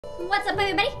What's up,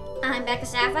 everybody? I'm Becca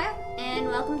Sapphire, and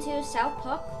welcome to South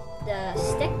Park, the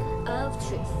Stick of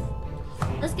Truth.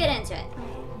 Let's get into it.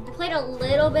 I played a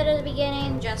little bit at the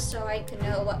beginning just so I could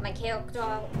know what my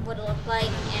character would look like,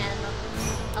 and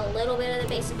a little bit of the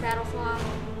basic battle form.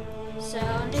 So,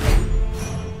 new game.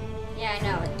 Yeah, I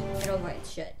know, it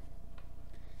overwrites shit.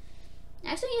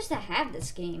 I actually used to have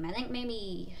this game, I think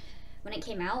maybe when it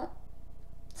came out,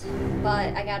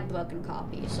 but I got a broken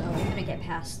copy, so I'm gonna get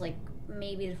past, like,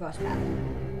 maybe the first battle.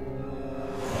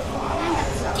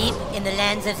 Deep in the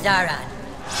lands of Zaran,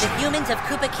 the humans of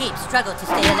Koopa Keep struggle to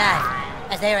stay alive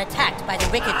as they are attacked by the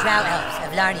wicked drow elves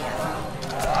of Larnia.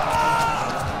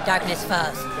 Darkness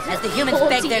falls as the humans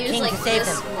beg their king to save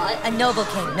them, a noble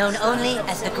king known only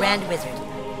as the Grand Wizard.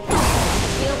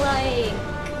 I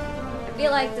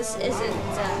feel like this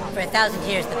isn't, For 1,000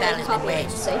 years the battle has been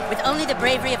waged, with only the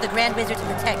bravery of the Grand Wizard to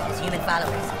protect his human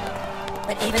followers.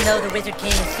 But even though the Wizard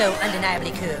King is so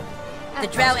undeniably cool, the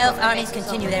drow elf armies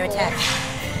continue their attacks.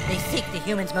 They seek the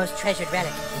humans' most treasured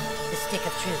relic, the Stick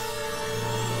of Truth.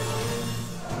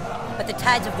 But the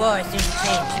tides of war soon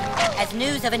change, as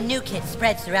news of a new kid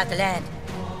spreads throughout the land.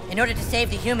 In order to save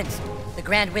the humans, the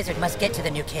Grand Wizard must get to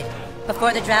the new kid,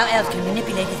 before the drow elves can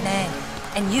manipulate his mind,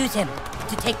 and use him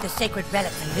to take the sacred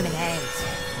relic from human hands.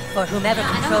 For whomever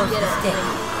controls the stick,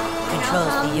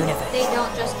 controls the universe. They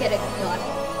don't just get a gun.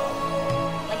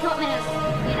 Like, Cartman has,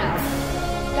 you know,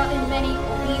 gotten many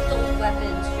lethal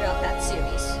weapons throughout that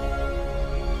series.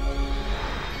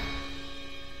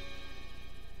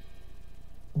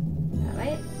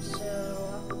 Alright, so...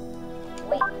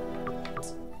 wait.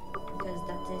 Because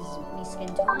that is me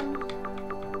skin tone.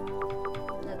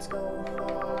 Let's go for...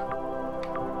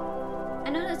 I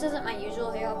know this isn't my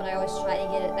usual hero, but I always try to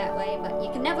get it that way, but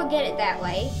you can never get it that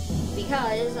way,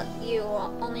 because you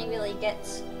only really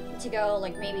get to go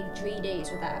like maybe 3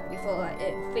 days with that before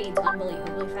it fades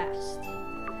unbelievably fast.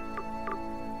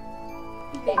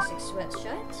 Basic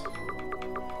sweatshirt.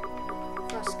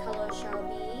 First color shall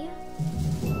be...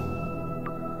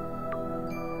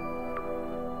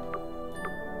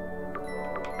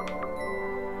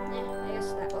 I guess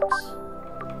that works.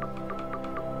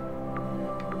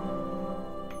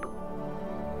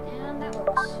 And that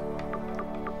works.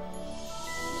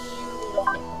 And little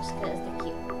flippers, because they're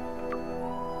cute.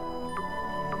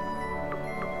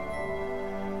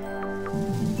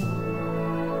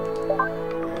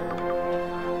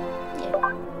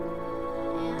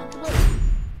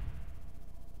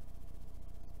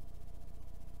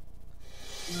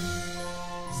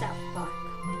 South Park.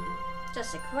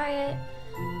 Just a quiet,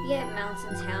 yet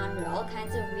mountain town where all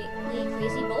kinds of really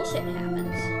crazy bullshit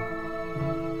happens.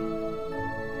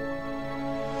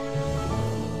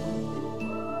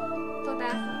 4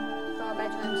 bathrooms, 4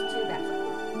 bedrooms, 2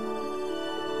 bathrooms.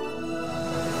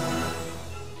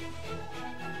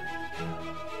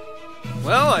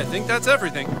 Well, I think that's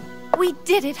everything. We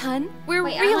did it, hun. We're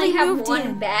Wait, really I only have moved one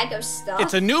in. bag of stuff.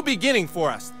 It's a new beginning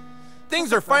for us.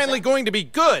 Things are finally going to be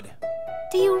good.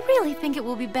 Do you really think it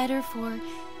will be better for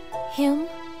him?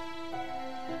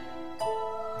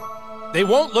 They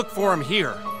won't look for him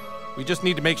here. We just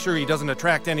need to make sure he doesn't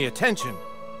attract any attention.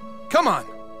 Come on,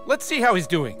 let's see how he's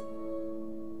doing.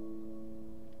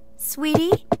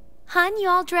 Sweetie? Hun, you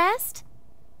all dressed?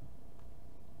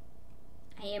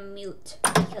 I am mute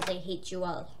because I hate you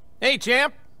all. Hey,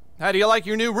 champ. How do you like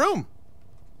your new room?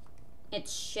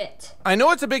 It's shit. I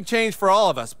know it's a big change for all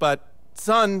of us, but,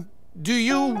 son, do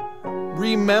you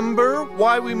remember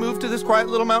why we moved to this quiet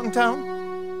little mountain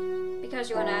town? Because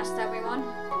you want to ask everyone?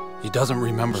 He doesn't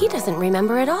remember. He doesn't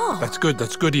remember at all. That's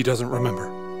good he doesn't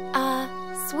remember.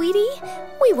 Sweetie,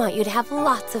 we want you to have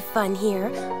lots of fun here.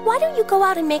 Why don't you go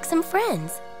out and make some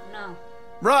friends? No.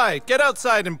 Right, get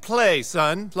outside and play,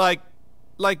 son. Like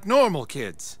normal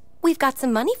kids. We've got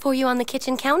some money for you on the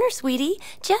kitchen counter, sweetie.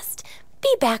 Just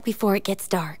be back before it gets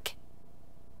dark.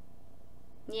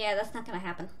 Yeah, that's not gonna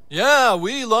happen. Yeah,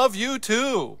 we love you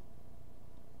too.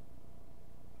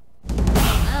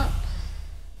 Well,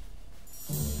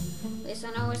 at least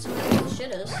I know where some of the cool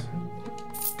shit is.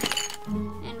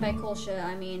 And by cool shit,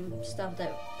 I mean stuff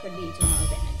that could be to our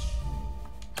advantage.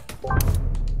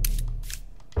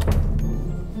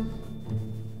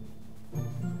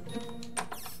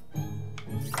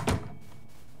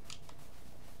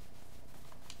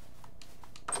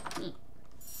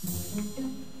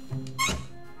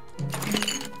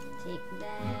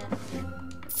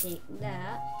 Take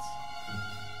that.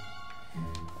 I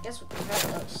guess we can grab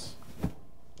those.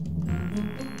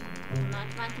 Come on,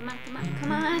 come on, come on, come on,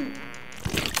 come on!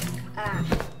 Ah.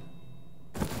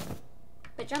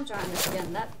 But jumps around this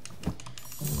again, that.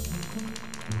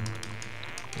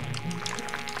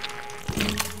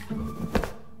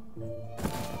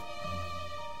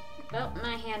 Well,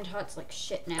 my hand hurts like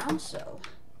shit now, so...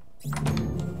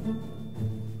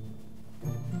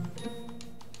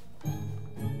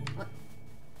 What?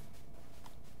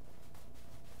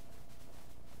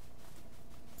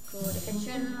 Go to the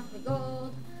kitchen, we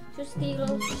go to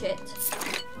steal shit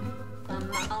from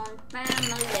my own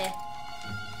family.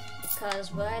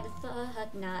 Because why the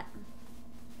fuck not?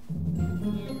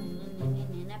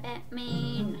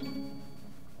 Batman.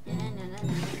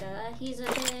 He's a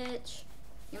bitch.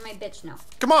 You're my bitch now.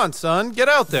 Come on, son. Get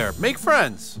out there. Make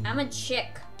friends. I'm a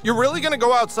chick. You're really gonna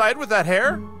go outside with that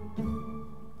hair?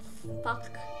 Fuck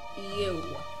you.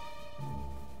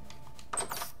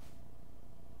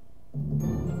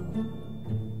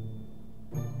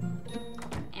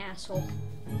 Asshole.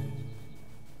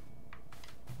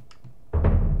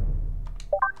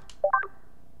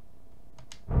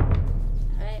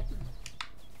 Alright.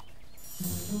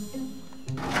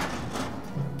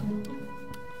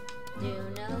 Do you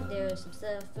know there's some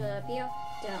stuff up here?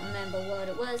 Don't remember what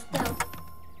it was though.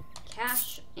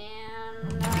 Cash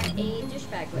and a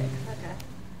douchebag wig. Okay.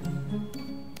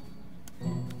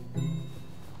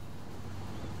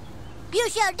 You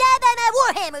shall die by my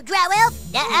warhammer, Drow Elf!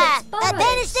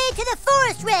 Banished thee to the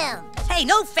forest realm! Hey,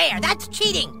 no fair! That's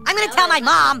cheating! I'm gonna tell my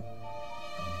mom!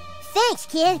 Thanks,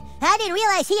 kid. I didn't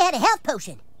realize he had a health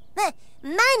potion.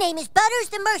 My name is Butters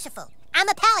the Merciful. I'm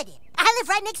a paladin. I live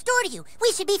right next door to you.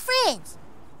 We should be friends.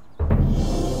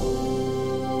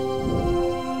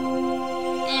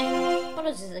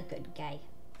 Butters is a good guy.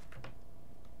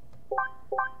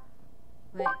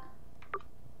 Wait.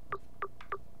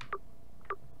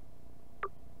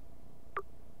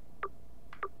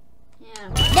 Yeah.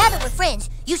 Now that we're friends,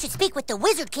 you should speak with the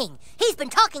Wizard King. He's been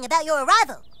talking about your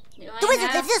arrival. The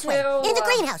wizard lives this way, in the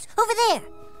greenhouse, over there.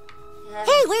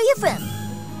 Hey, where are you from?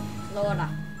 Florida.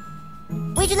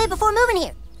 Where'd you live before moving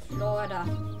here? Florida.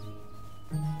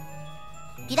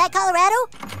 You like Colorado?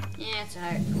 Yeah, it's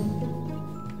alright.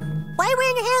 Why are you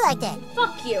wearing your hair like that?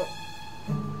 Fuck you.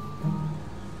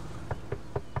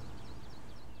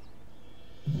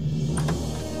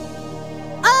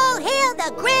 All hail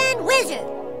the Grand Wizard!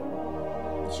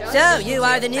 So, you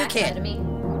are the new kid.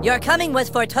 Your coming was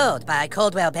foretold by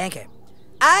Coldwell Banker.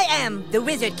 I am the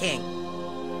Wizard King.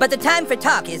 But the time for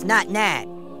talk is not now.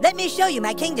 Let me show you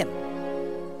my kingdom.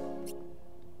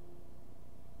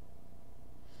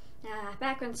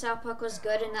 Back when South Park was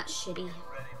good and not shitty.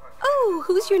 Oh,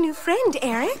 who's your new friend,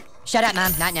 Eric? Shut up,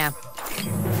 Mom. Not now.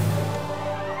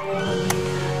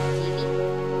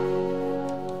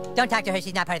 Don't talk to her.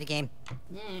 She's not part of the game.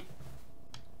 Yeah.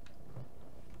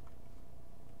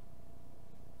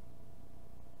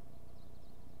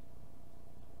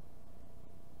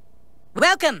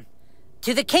 Welcome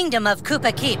to the kingdom of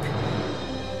Koopa Keep.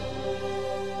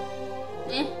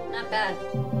 Not bad.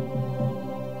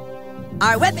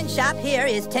 Our weapon shop here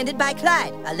is tended by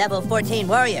Clyde, a level 14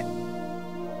 warrior.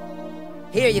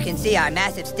 Here you can see our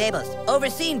massive stables,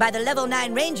 overseen by the level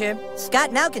 9 ranger,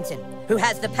 Scott Malkinson, who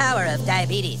has the power of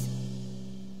diabetes.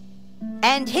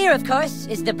 And here, of course,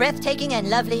 is the breathtaking and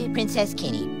lovely Princess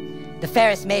Kenny, the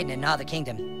fairest maiden in all the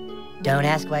kingdom. Don't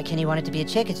ask why Kenny wanted to be a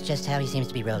chick, it's just how he seems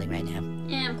to be rolling right now.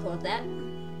 Yeah, I'm cool with that.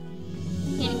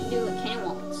 Kenny can do what Kenny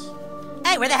wants.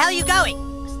 Hey, where the hell are you going?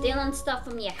 Stealing stuff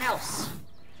from your house.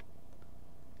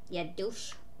 Yeah,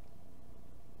 douche.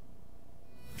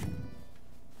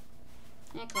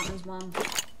 Yeah, Cartman's mom.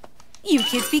 You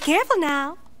kids be careful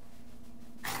now.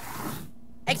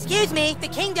 Excuse me, the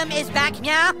kingdom is back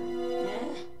now.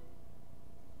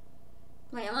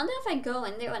 Wait, I wonder if I go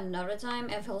in there another time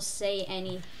if he'll say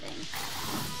anything.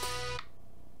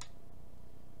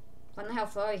 Wonder how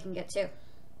far he can get to.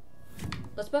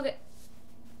 Let's book it.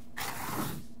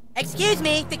 Excuse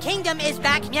me, the kingdom is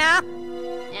back meow.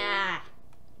 Ah,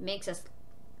 makes us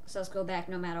go back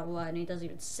no matter what, and he doesn't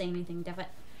even say anything different.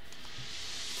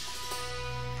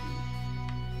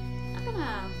 Not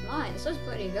gonna lie, this is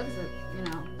pretty good for, you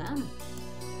know, them.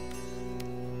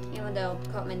 Even though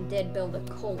Cartman did build a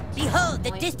cult. Behold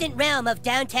the distant realm of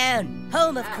downtown,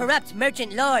 home of corrupt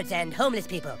merchant lords and homeless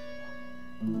people.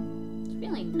 It's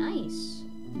really nice.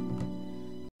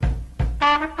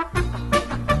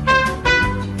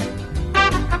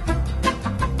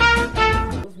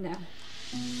 Move now.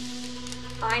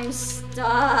 I'm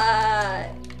stuck.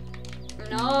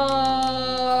 No.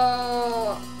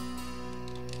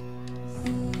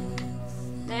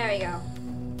 There we go.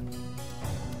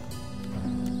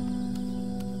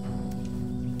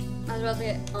 I was about to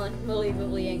get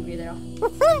unbelievably angry there.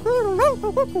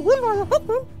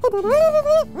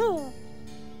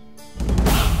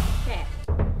 Okay.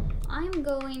 I'm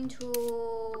going to,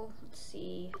 let's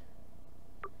see.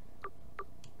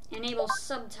 enable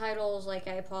subtitles like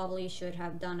I probably should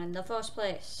have done in the first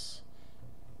place.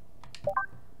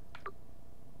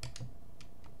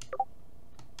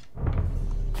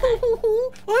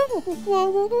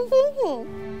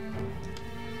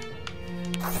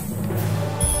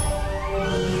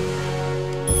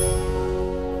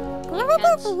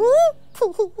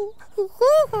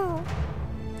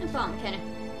 No problem, Kenny.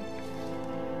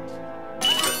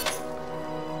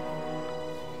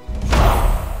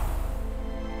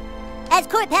 As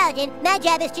court paladin, my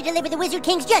job is to deliver the Wizard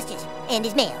King's justice and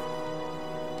his mail.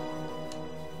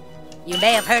 You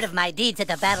may have heard of my deeds at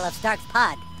the Battle of Stark's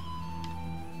Pod.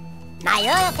 My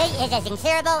loyalty is as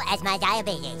incurable as my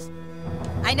diabetes.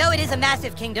 I know it is a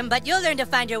massive kingdom, but you'll learn to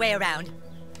find your way around.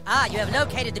 Ah, you have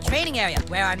located the training area,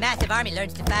 where our massive army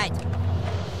learns to fight.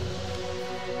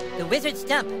 The wizard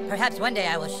stump. Perhaps one day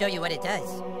I will show you what it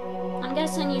does. I'm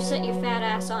guessing you sit your fat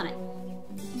ass on it.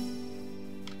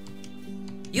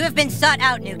 You have been sought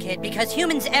out, new kid, because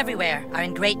humans everywhere are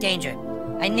in great danger.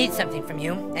 I need something from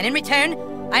you, and in return,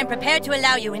 I am prepared to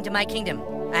allow you into my kingdom.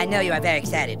 I know you are very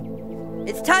excited.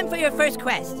 It's time for your first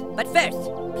quest, but first,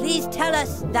 please tell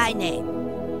us thy name.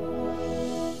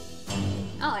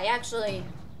 Oh, I actually...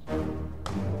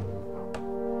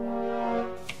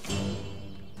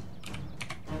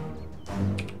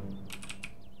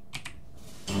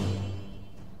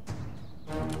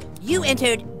 You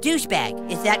entered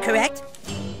douchebag, is that correct?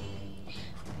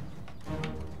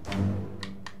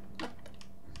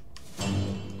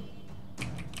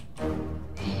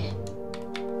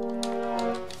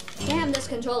 Damn this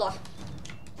controller.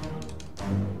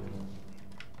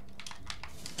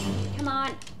 Come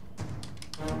on.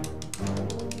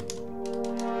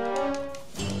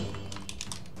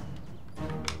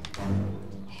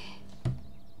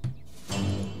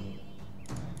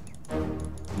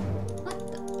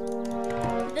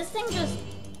 This thing just...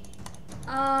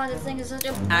 Oh, this thing is such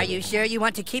a... Are you sure you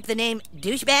want to keep the name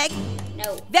douchebag?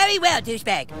 No. Very well,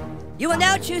 douchebag. You will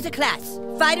now choose a class.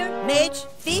 Fighter, mage,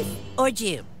 thief, or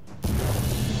Jew.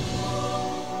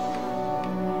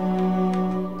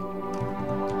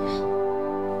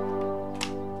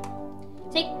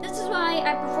 See, this is why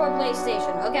I prefer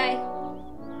PlayStation, okay?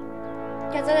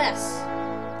 Because of this.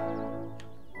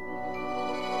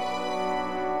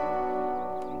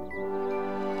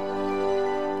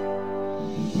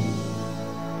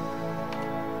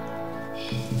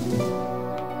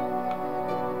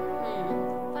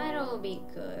 Fighter will be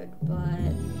good,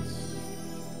 but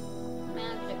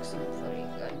magic's pretty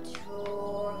good too.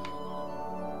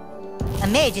 A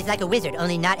mage is like a wizard,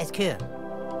 only not as cool.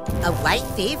 A white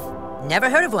thief? Never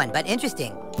heard of one, but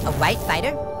interesting. A white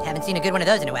fighter? Haven't seen a good one of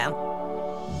those in a while.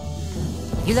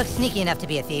 You look sneaky enough to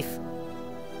be a thief.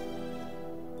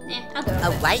 I'll go with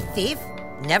A it. white thief?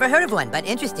 Never heard of one, but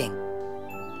interesting.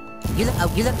 You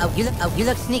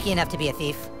look sneaky enough to be a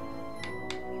thief.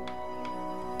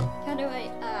 How do I,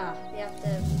 we have to...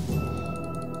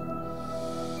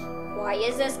 Why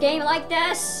is this game like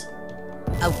this?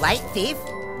 A white thief?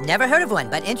 Never heard of one,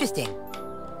 but interesting.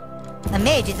 A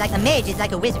mage is like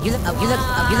a wizard. You look a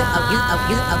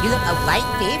white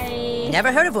thief?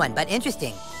 Never heard of one, but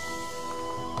interesting.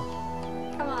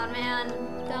 Come on, man.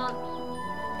 Don't...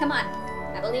 Come on.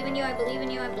 I believe in you, I believe in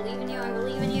you, I believe in you, I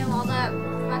believe in you. All that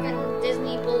fucking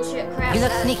Disney bullshit crap. You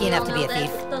look that sneaky we enough all to be know a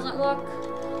thief. that doesn't work.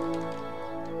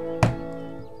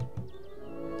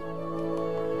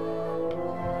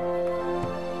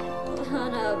 Oh,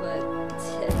 no, but...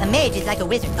 A mage is like a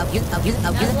wizard. You look a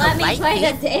let me white play the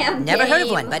thief? damn Never heard of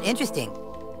game. one, but interesting.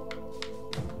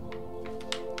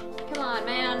 Come on,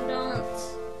 man,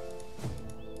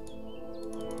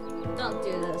 don't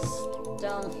do this.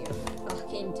 Don't you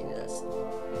fucking do this.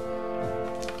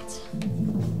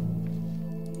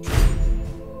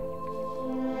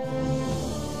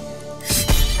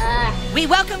 We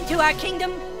welcome to our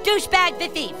kingdom, Douchebag the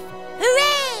Thief.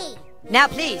 Hooray! Now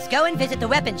please, go and visit the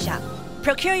weapon shop.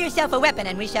 Procure yourself a weapon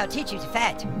and we shall teach you to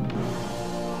fight.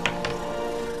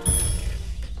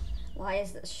 Why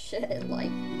is this shit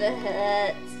like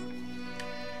this?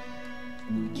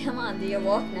 Come on, do you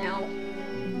walk now?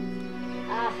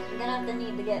 I'm gonna have to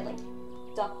need to get like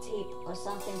duct tape or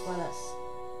something for this.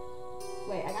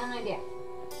 Wait, I got an idea.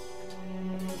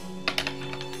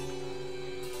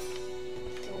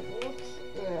 So what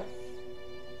if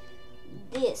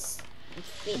this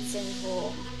fits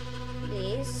into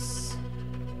this?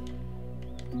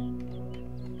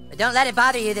 But don't let it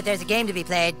bother you that there's a game to be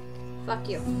played. Fuck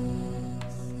you.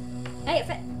 Hey, it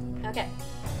fit. Okay.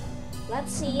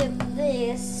 Let's see if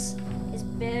this is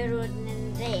better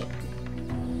than that.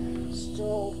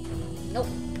 So, nope.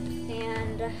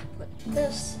 And put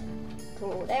this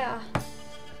through there.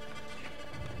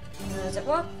 Does it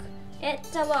work? It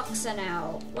works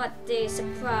now. What the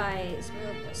surprise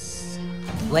move was.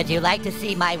 Would you like to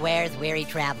see my wares, weary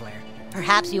traveler?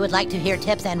 Perhaps you would like to hear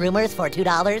tips and rumors for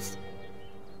 $2?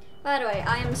 By the way,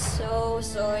 I am so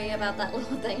sorry about that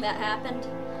little thing that happened.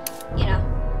 You know,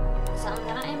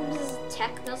 sometimes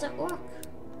tech doesn't work.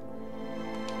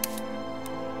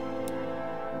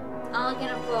 All I can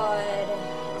afford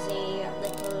is a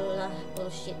little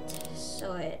bullshit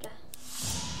sword.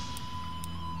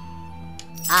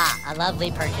 Ah, a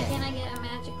lovely purchase. Why can't I get a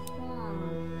magic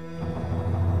wand?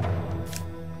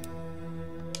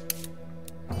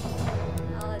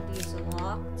 All of these are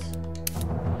locked.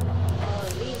 All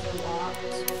of these are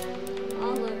locked.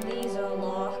 All of these are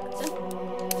locked.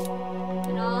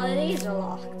 And all of these are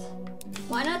locked.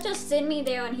 Why not just send me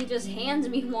there and he just hands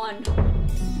me one?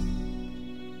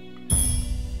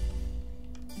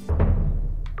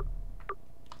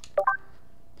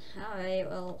 Alright,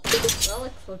 well, I'll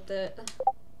equip it.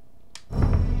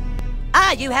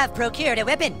 Ah, you have procured a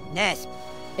weapon. Yes.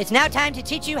 It's now time to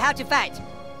teach you how to fight.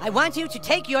 I want you to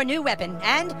take your new weapon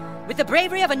and, with the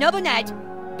bravery of a noble knight,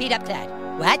 beat up Clyde.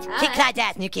 What? Kick Clyde's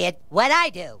ass, new kid. What'd I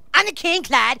do? I'm the king,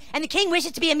 Clyde, and the king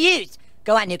wishes to be amused.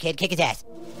 Go on, new kid, kick his ass.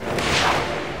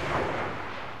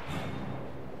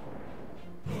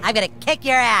 I'm gonna kick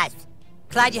your ass.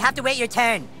 Clyde, you have to wait your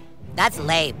turn. That's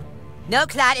lame. No,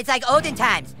 Clyde, it's like olden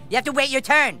times. You have to wait your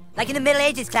turn. Like in the Middle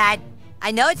Ages, Clyde. I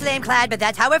know it's lame, Clyde, but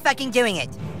that's how we're fucking doing it.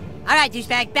 Alright,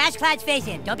 douchebag, bash Clyde's face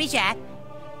in. Don't be shy.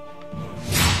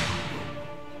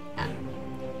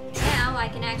 Now I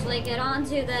can actually get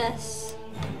onto this.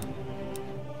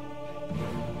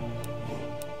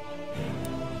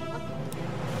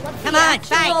 What Come the on,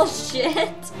 actual fight.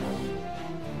 shit?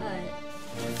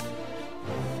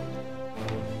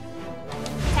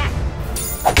 Attack.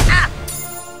 Ah!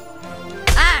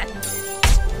 Ah!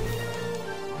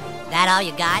 That all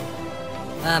you got?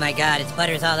 Oh my god, it's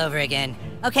Butters all over again.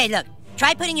 Okay, look.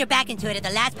 Try putting your back into it at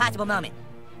the last possible moment.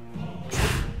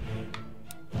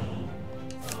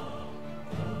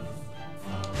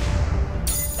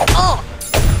 Oh!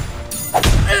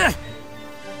 Ugh!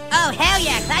 Oh, hell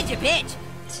yeah, Clyde's your bitch.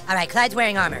 Alright, Clyde's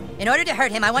wearing armor. In order to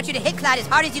hurt him, I want you to hit Clyde as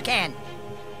hard as you can.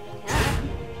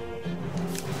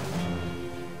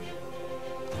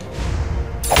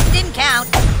 Didn't count.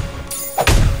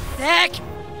 Sick!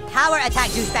 Power attack,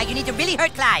 douchebag. You need to really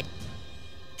hurt Clyde.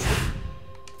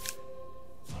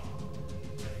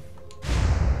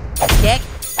 Kick.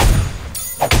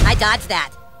 I dodged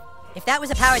that. If that was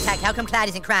a power attack, how come Clyde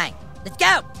isn't crying? Let's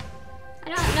go! I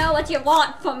don't know what you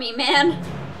want from me, man.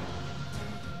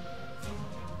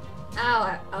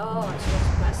 Oh, I'm supposed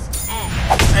to press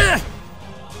X.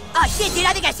 Oh shit, dude,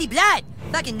 I think I see blood!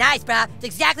 Fucking nice, bro. It's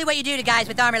exactly what you do to guys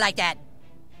with armor like that.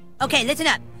 Okay, listen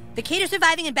up. The key to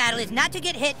surviving in battle is not to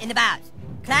get hit in the bows.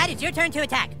 Clyde, it's your turn to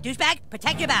attack. Douchebag,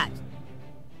 protect your bows.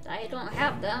 I don't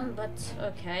have them, but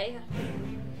okay.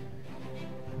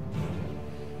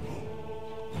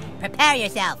 Prepare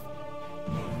yourself.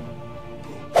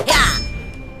 Yeah!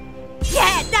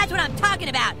 Yeah, that's what I'm talking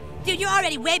about! Dude, you're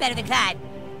already way better than Clyde.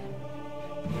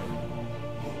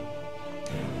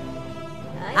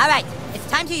 Alright, it's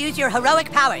time to use your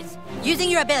heroic powers. Using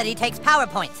your ability takes power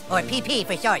points, or PP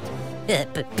for short.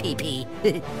 PP.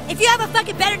 If you have a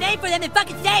fucking better name for them, then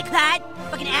fucking say it, Clyde!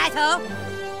 Fucking asshole!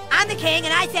 I'm the king,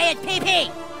 and I say it's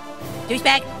PP!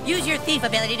 Douchebag, use your thief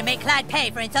ability to make Clyde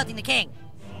pay for insulting the king.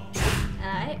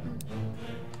 Alright.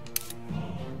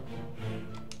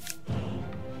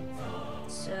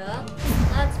 So,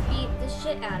 let's beat the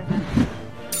shit out of him.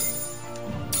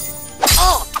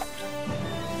 Oh!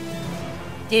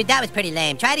 Dude, that was pretty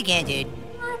lame. Try it again, dude.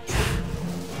 What?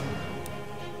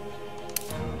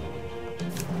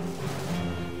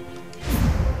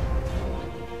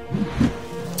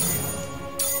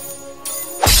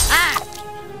 Ah!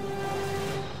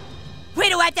 Way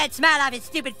to wipe that smile off his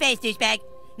stupid face, douchebag.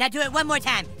 Now do it one more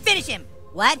time. Finish him.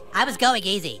 What? I was going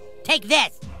easy. Take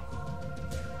this.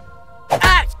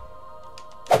 Ouch!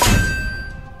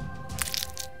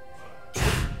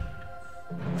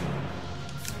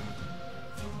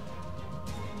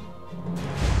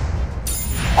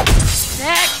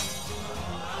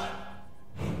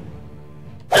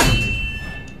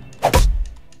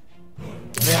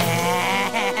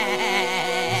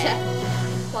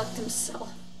 Fucked himself.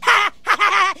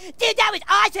 Dude, that was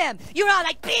awesome! You were all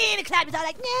like, beam, and Clyde was all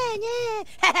like, nah.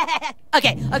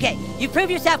 Okay, you prove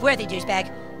yourself worthy,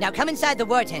 douchebag. Now come inside the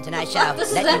war tent and I shall This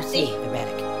is let you empty. see the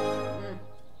relic.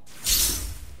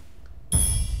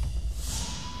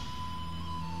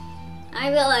 I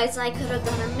realized I could have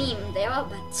done a meme there,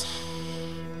 but...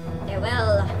 Yeah,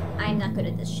 well, I'm not good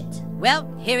at this shit. Well,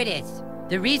 here it is.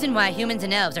 The reason why humans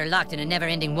and elves are locked in a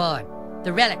never-ending war.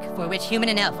 The relic for which human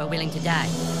and elf are willing to die.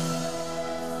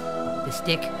 The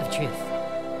Stick of Truth.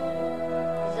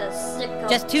 The stick of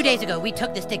Just 2 days ago, we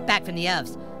took the stick back from the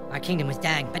elves. Our kingdom was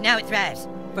dying, but now it thrives.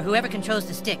 For whoever controls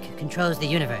the stick controls the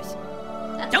universe.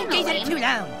 That's Don't kinda gaze at it lame. too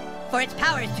long, for its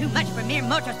power is too much for mere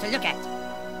mortals to look at.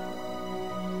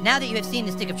 Now that you have seen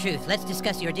the Stick of Truth, let's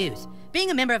discuss your dues. Being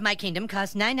a member of my kingdom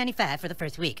costs $9.95 for the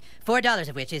first week, $4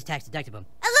 of which is tax deductible.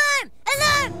 Alarm!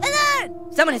 Alarm!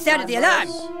 Alarm! Someone has sounded the alarm!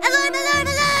 Alarm! Alarm!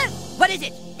 Alarm! What is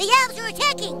it? The elves are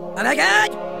attacking! Oh my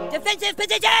god! Defensive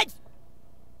positions!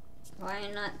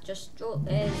 Why not just do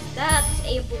is that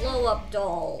a blow-up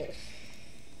doll?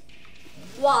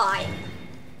 Why?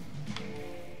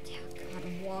 Dear God,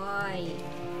 why?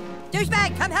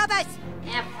 Douchebag, come help us!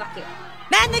 Ah, fuck you.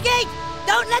 Man the gate!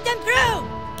 Don't let them through!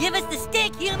 Give us the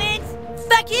stick, humans!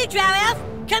 Fuck you, Drow Elf!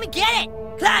 Come and get it!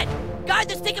 Clyde, guard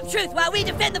the Stick of Truth while we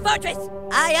defend the fortress!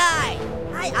 Aye, aye!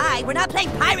 Aye, aye, we're not playing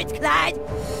pirates, Clyde!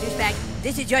 Douchebag,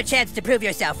 this is your chance to prove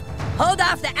yourself. Hold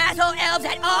off the asshole elves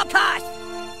at all costs!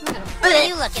 What are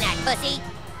you looking at, pussy?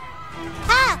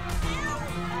 Ha!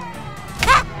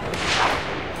 Ha!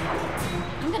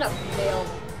 I'm gonna fail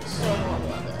so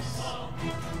horrible at this.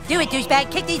 Do it,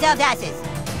 douchebag. Kick these elves' asses.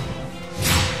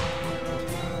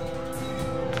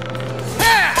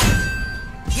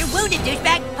 You're wounded,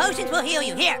 douchebag. Potions will heal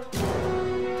you. Here.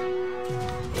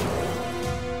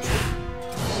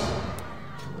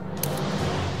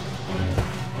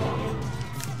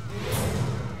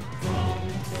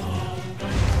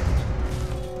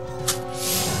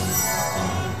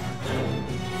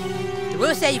 The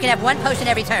rules say you can have 1 potion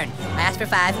every turn. I asked for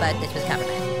 5, but this was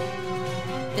compromised.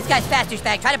 This guy's fast,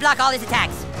 douchebag. Try to block all his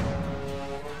attacks.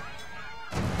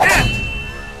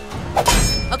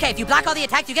 Okay, if you block all the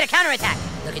attacks, you get a counterattack.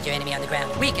 Look at your enemy on the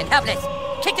ground, weak and helpless.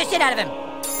 Kick the shit out of him.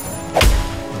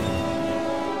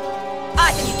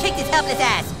 Awesome, you kicked his helpless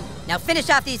ass. Now finish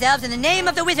off these elves in the name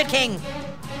of the Wizard King.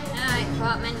 Alright,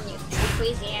 Cartman, you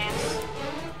crazy ass.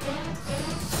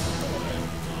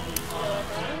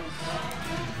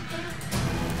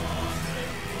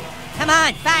 Come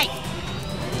on, fight.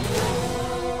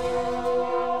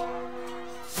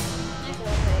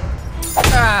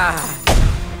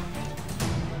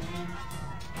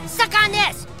 Suck on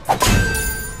this!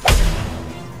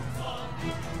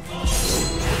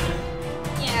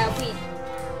 Yeah, we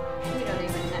don't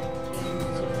even have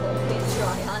to be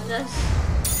try on this.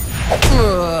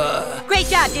 Great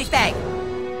job, douchebag.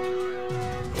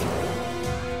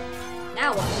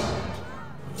 Now what?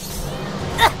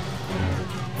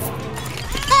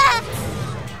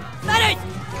 Butters!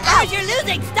 Butters, you're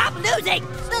losing! Stop losing!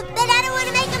 But I don't want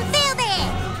to make him feel bad!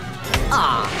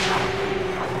 Aw.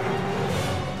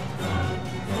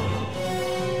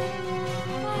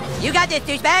 You got this,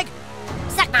 douchebag!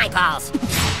 Suck my balls!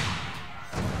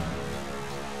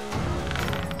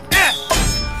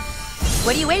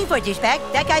 What are you waiting for, douchebag?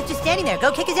 That guy's just standing there.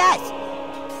 Go kick his ass!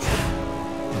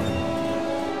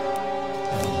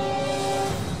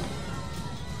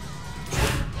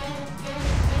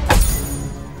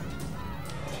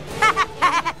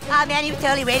 Oh man, he was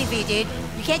totally waiting for you, dude.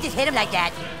 You can't just hit him like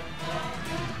that.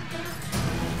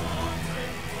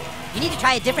 You need to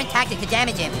try a different tactic to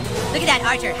damage him. Look at that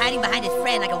archer hiding behind his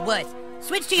friend like a wuss.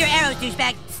 Switch to your arrows,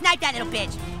 douchebag. Snipe that little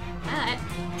bitch. Alright.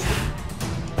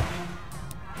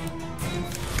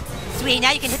 Sweet,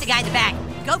 now you can hit the guy in the back.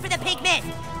 Go for the pink mist.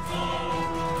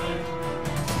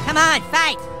 Come on,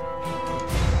 fight.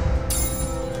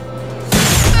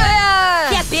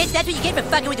 Yeah, bitch, that's what you get for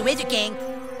fucking with the Wizard King.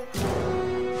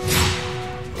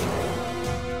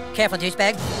 Careful,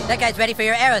 douchebag. That guy's ready for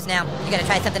your arrows now. You gotta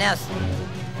try something else.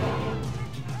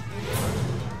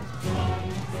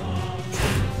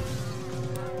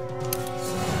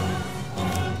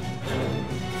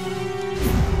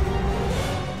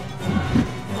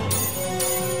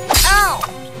 Ow!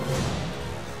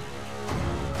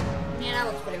 Yeah, that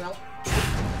works pretty well.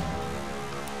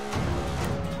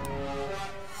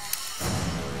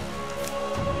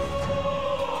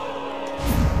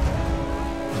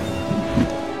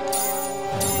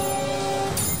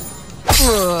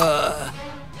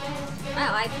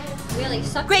 Wow, I really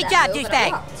sucked Great at that job, move, but it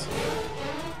douchebag. worked.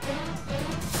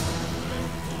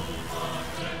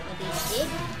 Maybe he did?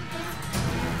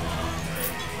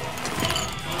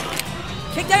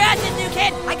 Kick their asses, new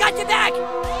kid! I got your back!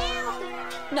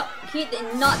 No, he did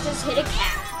not just hit a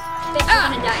cat. They're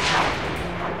gonna die now.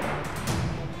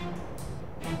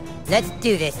 Let's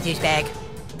do this, douchebag.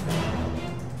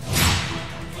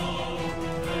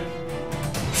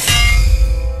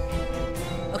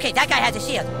 Okay, that guy has a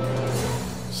shield.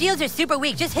 Shields are super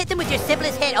weak. Just hit them with your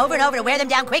simplest hit over and over to wear them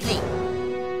down quickly.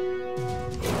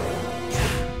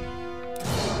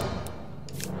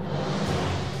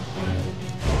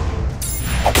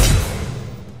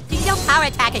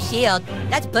 attack a shield.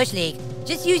 That's Bush League.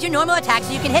 Just use your normal attack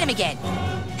so you can hit him again.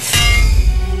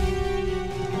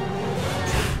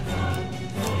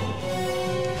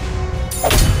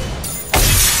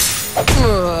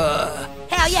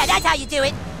 Hell yeah, that's how you do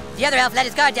it. The other elf let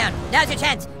his guard down. Now's your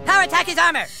chance. Power attack his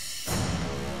armor.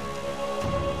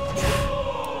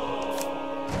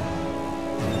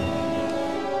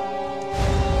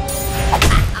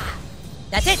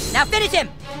 That's it. Now finish him.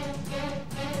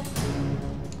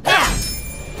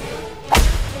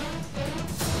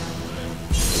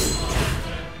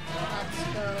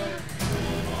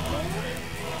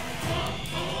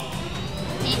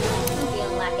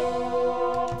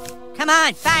 Come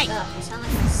on, fight! Ugh, you sound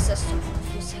like my sister for a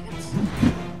few seconds.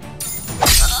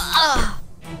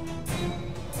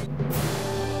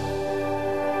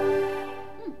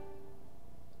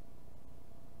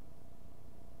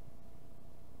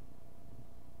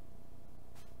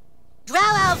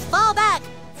 Drow elves, fall back!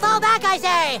 Fall back, I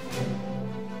say!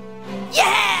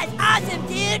 Yes! Awesome,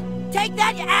 dude! Take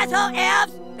that, you asshole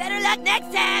elves! Better luck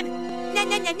next time! Na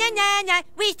na na na na na!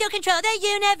 We still control the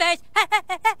universe! Ha ha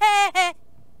ha ha ha!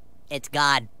 It's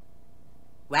gone.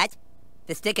 What?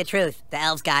 The stick of truth. The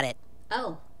elves got it.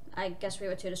 Oh, I guess we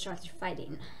were too distracted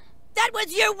fighting. That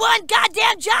was your one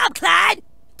goddamn job, Clyde!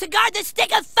 To guard the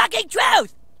stick of fucking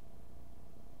truth!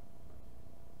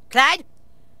 Clyde,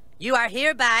 you are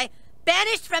hereby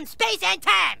banished from space and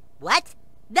time! What?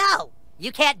 No!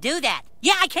 You can't do that.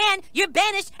 Yeah, I can! You're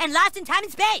banished and lost in time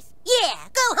and space! Yeah,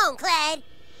 go home, Clyde.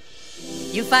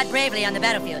 You fought bravely on the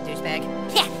battlefield, douchebag.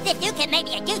 Yeah, if you can make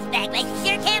me a douchebag, like you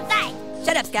sure can fight.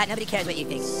 Shut up, Scott. Nobody cares what you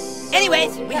think.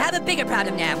 Anyways, we have a bigger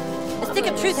problem now. The stick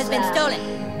of truth has been stolen,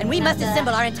 and we must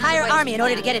assemble our entire army in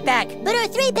order to get it back. But our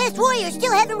 3 best warriors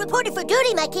still haven't reported for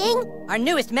duty, my king. Our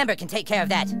newest member can take care of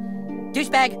that.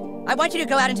 Douchebag, I want you to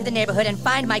go out into the neighborhood and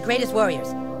find my greatest warriors,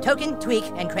 Token, Tweak,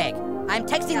 and Craig. I'm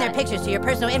texting their pictures to your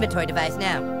personal inventory device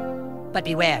now. But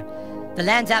beware. The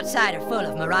lands outside are full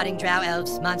of marauding drow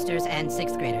elves, monsters, and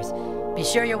 6th graders. Be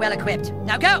sure you're well equipped.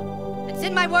 Now go! And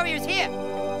send my warriors here!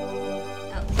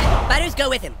 Okay. Butters, go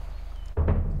with him.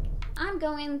 I'm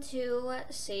going to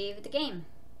save the game.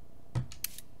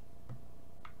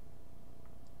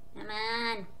 Come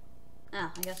on.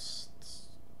 Oh, I guess it's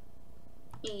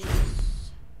ease.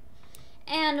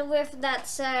 And with that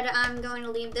said, I'm going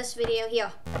to leave this video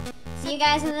here. See you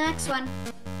guys in the next one.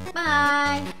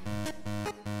 Bye!